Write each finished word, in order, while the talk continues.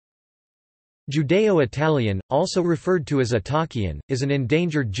Judeo-Italian, also referred to as Italkian, is an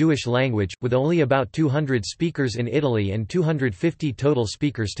endangered Jewish language, with only about 200 speakers in Italy and 250 total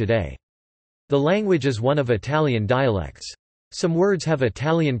speakers today. The language is one of Italian dialects. Some words have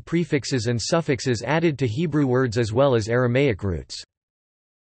Italian prefixes and suffixes added to Hebrew words as well as Aramaic roots.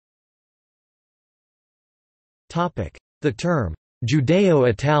 The term,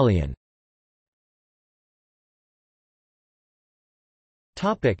 Judeo-Italian.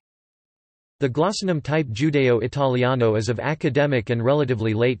 The glossonym type Judeo-Italiano is of academic and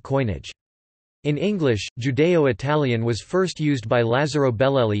relatively late coinage. In English, Judeo-Italian was first used by Lazzaro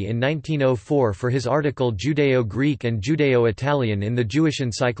Bellelli in 1904 for his article Judeo-Greek and Judeo-Italian in the Jewish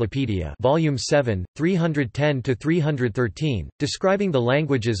Encyclopedia, Volume 7, 310–313, describing the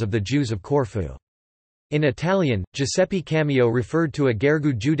languages of the Jews of Corfu. In Italian, Giuseppe Cameo referred to a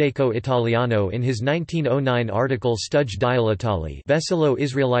gergo giudaico-italiano in his 1909 article Studge Dialetali Vesilo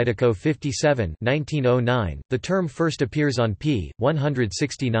Israelitico 57 1909. The term first appears on p.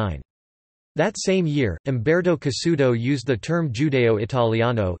 169. That same year, Umberto Cassuto used the term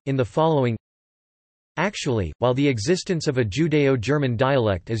Judeo-Italiano, in the following: Actually, while the existence of a Judeo-German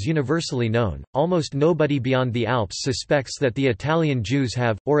dialect is universally known, almost nobody beyond the Alps suspects that the Italian Jews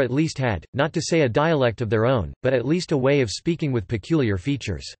have, or at least had, not to say a dialect of their own, but at least a way of speaking with peculiar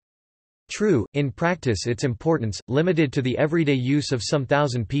features. True, in practice its importance, limited to the everyday use of some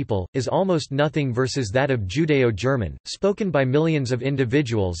thousand people, is almost nothing versus that of Judeo-German, spoken by millions of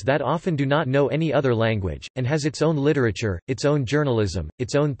individuals that often do not know any other language, and has its own literature, its own journalism,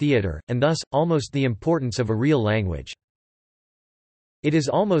 its own theatre, and thus, almost the importance of a real language. It is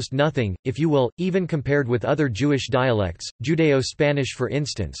almost nothing, if you will, even compared with other Jewish dialects, Judeo-Spanish for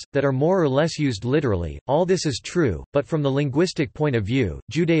instance, that are more or less used literally. All this is true, but from the linguistic point of view,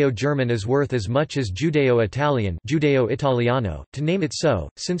 Judeo-German is worth as much as Judeo-Italian, Judeo-Italiano, to name it so,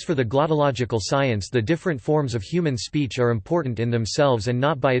 since for the glottological science the different forms of human speech are important in themselves and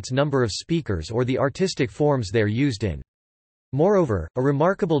not by its number of speakers or the artistic forms they are used in. Moreover, a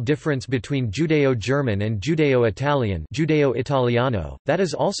remarkable difference between Judeo-German and Judeo-Italian Judeo-Italiano, that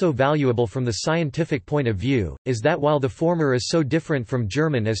is also valuable from the scientific point of view, is that while the former is so different from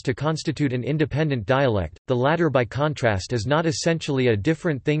German as to constitute an independent dialect, the latter by contrast is not essentially a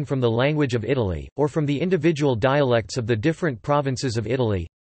different thing from the language of Italy, or from the individual dialects of the different provinces of Italy.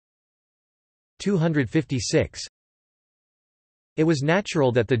 256. It was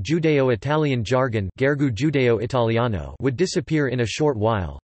natural that the Judeo-Italian jargon gergo Judeo-Italiano would disappear in a short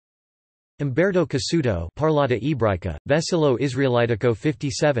while. Umberto Cassuto Parlata Ebraica, Vesilo Israelitico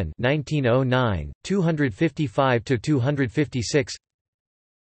 57 1909, 255–256.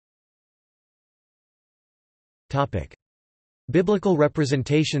 Biblical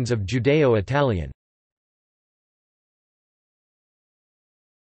representations of Judeo-Italian.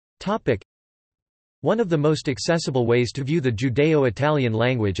 One of the most accessible ways to view the Judeo-Italian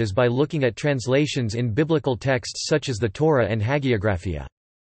language is by looking at translations in biblical texts such as the Torah and Hagiographia.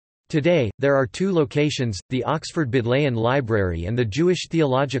 Today, there are two locations, the Oxford Bodleian Library and the Jewish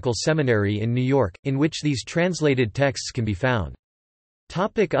Theological Seminary in New York, in which these translated texts can be found.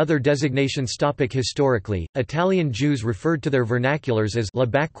 Other designations. Historically, Italian Jews referred to their vernaculars as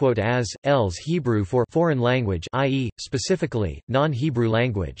els Hebrew for foreign language, i.e., specifically, non-Hebrew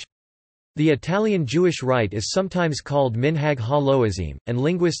language. The Italian Jewish rite is sometimes called Minhag ha-Loazim, and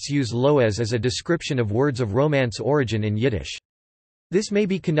linguists use Loaz as a description of words of Romance origin in Yiddish. This may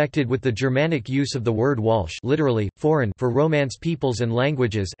be connected with the Germanic use of the word Walsh, literally foreign, for Romance peoples and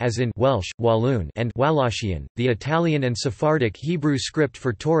languages, as in Welsh, Walloon, and Wallachian. The Italian and Sephardic Hebrew script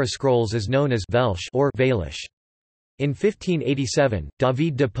for Torah scrolls is known as Velsh or Valish. In 1587,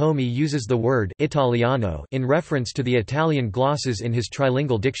 David de Pomi uses the word Italiano in reference to the Italian glosses in his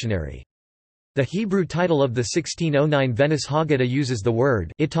trilingual dictionary. The Hebrew title of the 1609 Venice Haggadah uses the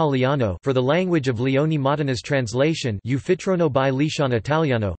word Italiano for the language of Leone Modana's translation Ufitrono by Lishan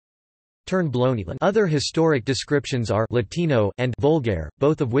Italiano. Other historic descriptions are Latino and Vulgare,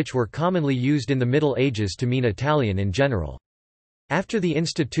 both of which were commonly used in the Middle Ages to mean Italian in general. After the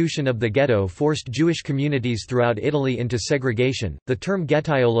institution of the ghetto forced Jewish communities throughout Italy into segregation, the term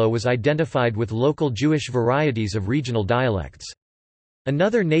ghetaiolo was identified with local Jewish varieties of regional dialects.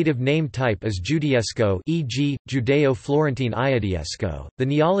 Another native name type is Judaesco, e.g., Judeo-Florentine Iadiesco. The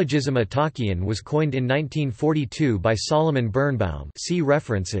neologism Italkian was coined in 1942 by Solomon Birnbaum, see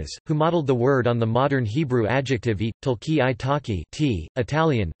references, who modeled the word on the modern Hebrew adjective Italki Itaki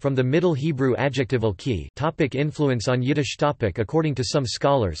Italian, from the Middle Hebrew adjective ilki. Influence on Yiddish. According to some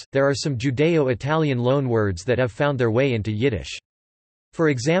scholars, there are some Judeo-Italian loanwords that have found their way into Yiddish. For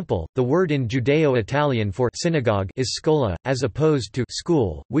example, the word in Judeo-Italian for synagogue is scola, as opposed to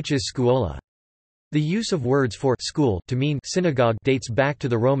school, which is scuola. The use of words for school to mean synagogue dates back to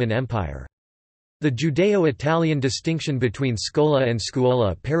the Roman Empire. The Judeo-Italian distinction between scola and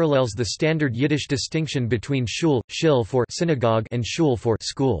scuola parallels the standard Yiddish distinction between shul, shil for synagogue and shul for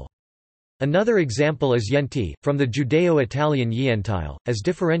school. Another example is yenti, from the Judeo-Italian yentile, as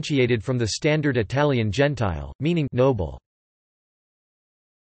differentiated from the standard Italian gentile, meaning noble.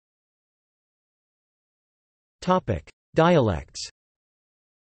 Dialects.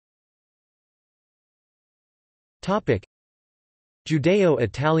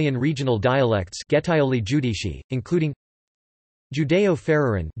 Judeo-Italian regional dialects Ghetaioli Giudici, including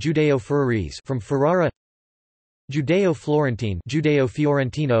Judeo-Ferraran Judeo-Ferrarese from Ferrara, Judeo-Florentine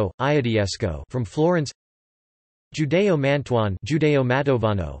Judeo-Fiorentino, Iadiesco from Florence, Judeo-Mantuan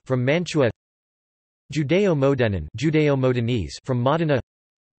Judeo-Matovano from Mantua, Judeo-Modenan Judeo-Modenese from Modena,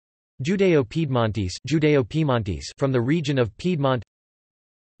 Judeo-Piedmontese Judeo-Piemontese from the region of Piedmont,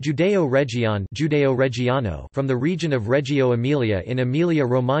 Judeo-Region Judeo-Reggiano from the region of Reggio Emilia in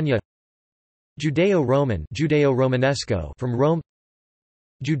Emilia-Romagna, Judeo-Roman Judeo-Romanesco from Rome,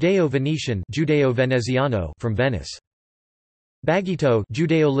 Judeo-Venetian Judeo-Veneziano from Venice. Bagito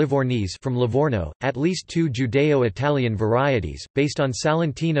Judeo-Livornese from Livorno. At least two Judeo-Italian varieties, based on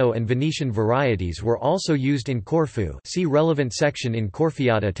Salentino and Venetian varieties, were also used in Corfu. See relevant section in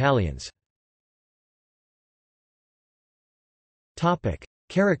Corfiot Italians. Topic: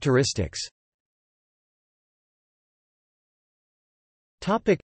 Characteristics.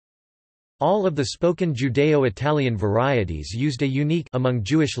 Topic: All of the spoken Judeo-Italian varieties used a unique among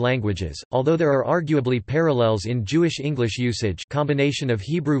Jewish languages, although there are arguably parallels in Jewish English usage. Combination of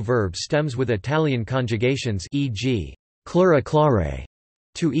Hebrew verb stems with Italian conjugations, e.g., clera clare,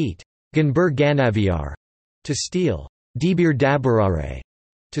 to eat, ganber ganaviar, to steal, dibir dabarare,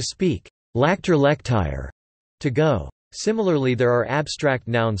 to speak, lacter lectire, to go. Similarly, there are abstract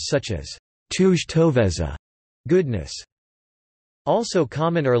nouns such as tuj toveza, goodness. Also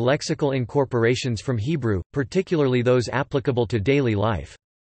common are lexical incorporations from Hebrew, particularly those applicable to daily life.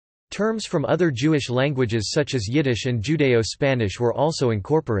 Terms from other Jewish languages such as Yiddish and Judeo-Spanish were also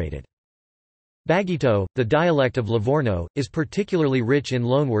incorporated. Bagito, the dialect of Livorno, is particularly rich in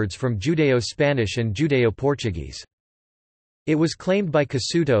loanwords from Judeo-Spanish and Judeo-Portuguese. It was claimed by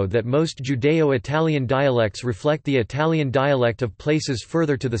Cassuto that most Judeo-Italian dialects reflect the Italian dialect of places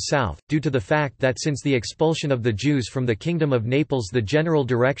further to the south, due to the fact that since the expulsion of the Jews from the Kingdom of Naples the general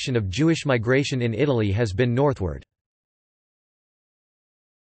direction of Jewish migration in Italy has been northward.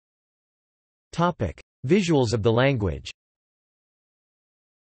 Visuals of the language.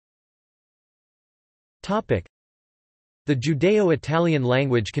 The Judeo-Italian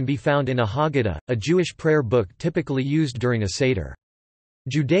language can be found in a Haggadah, a Jewish prayer book typically used during a Seder.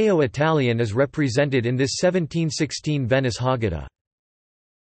 Judeo-Italian is represented in this 1716 Venice Haggadah.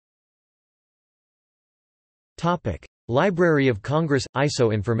 Library of Congress –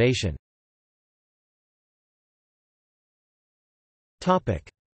 ISO information.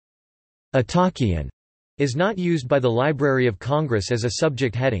 Italkian is not used by the Library of Congress as a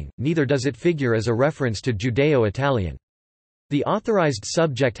subject heading, neither does it figure as a reference to Judeo-Italian. The authorized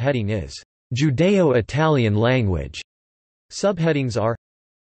subject heading is Judeo-Italian language. Subheadings are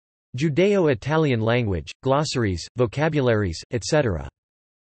Judeo-Italian language, glossaries, vocabularies, etc.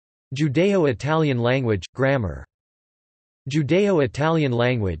 Judeo-Italian language, grammar. Judeo-Italian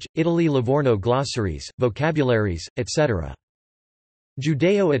language, Italy Livorno glossaries, vocabularies, etc.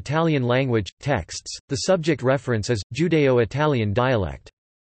 Judeo-Italian language, texts. The subject reference is Judeo-Italian dialect.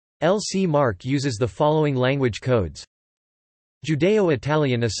 L.C. Mark uses the following language codes.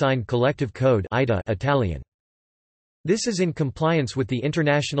 Judeo-Italian Assigned Collective Code Italian. This is in compliance with the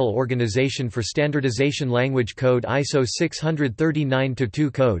International Organization for Standardization Language Code ISO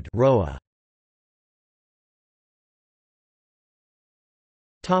 639-2 Code ROA.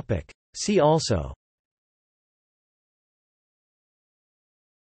 See also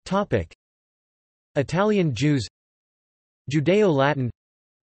Italian Jews, Judeo-Latin,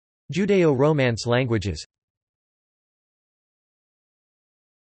 Judeo-Romance languages.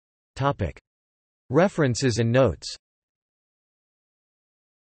 References and notes.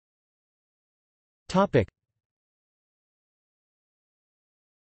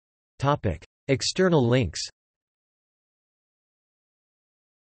 External links.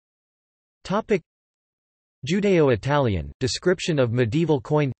 Judeo-Italian, description of medieval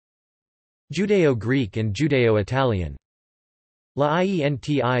coin. Judeo-Greek and Judeo-Italian. La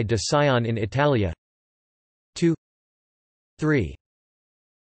Ienti de Sion in Italia. 2. 3.